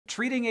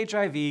treating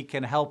HIV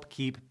can help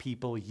keep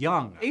people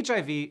young.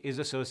 HIV is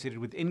associated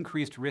with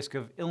increased risk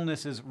of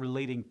illnesses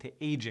relating to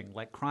aging,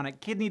 like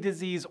chronic kidney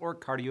disease or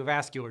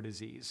cardiovascular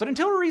disease. But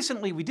until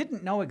recently, we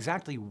didn't know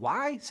exactly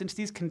why, since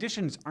these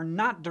conditions are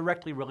not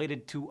directly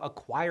related to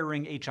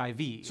acquiring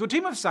HIV. So a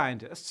team of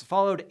scientists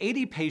followed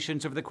 80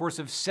 patients over the course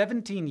of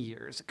 17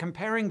 years,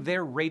 comparing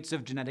their rates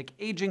of genetic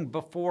aging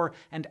before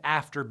and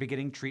after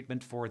beginning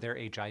treatment for their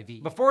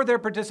HIV. Before their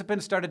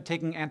participants started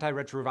taking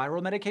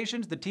antiretroviral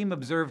medications, the team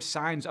observed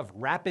signs of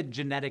rapid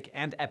genetic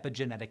and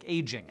epigenetic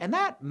aging. And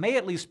that may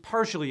at least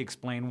partially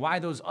explain why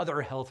those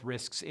other health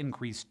risks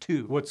increased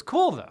too. What's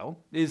cool, though,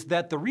 is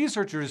that the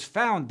researchers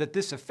found that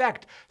this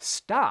effect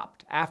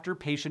stopped after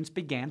patients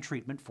began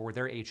treatment for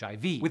their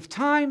HIV. With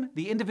time,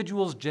 the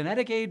individual's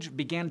genetic age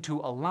began to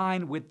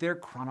align with their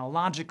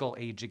chronological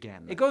age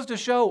again. It goes to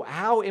show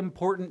how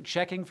important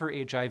checking for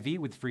HIV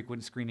with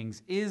frequent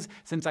screenings is,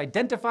 since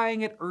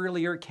identifying it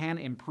earlier can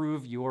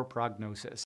improve your prognosis.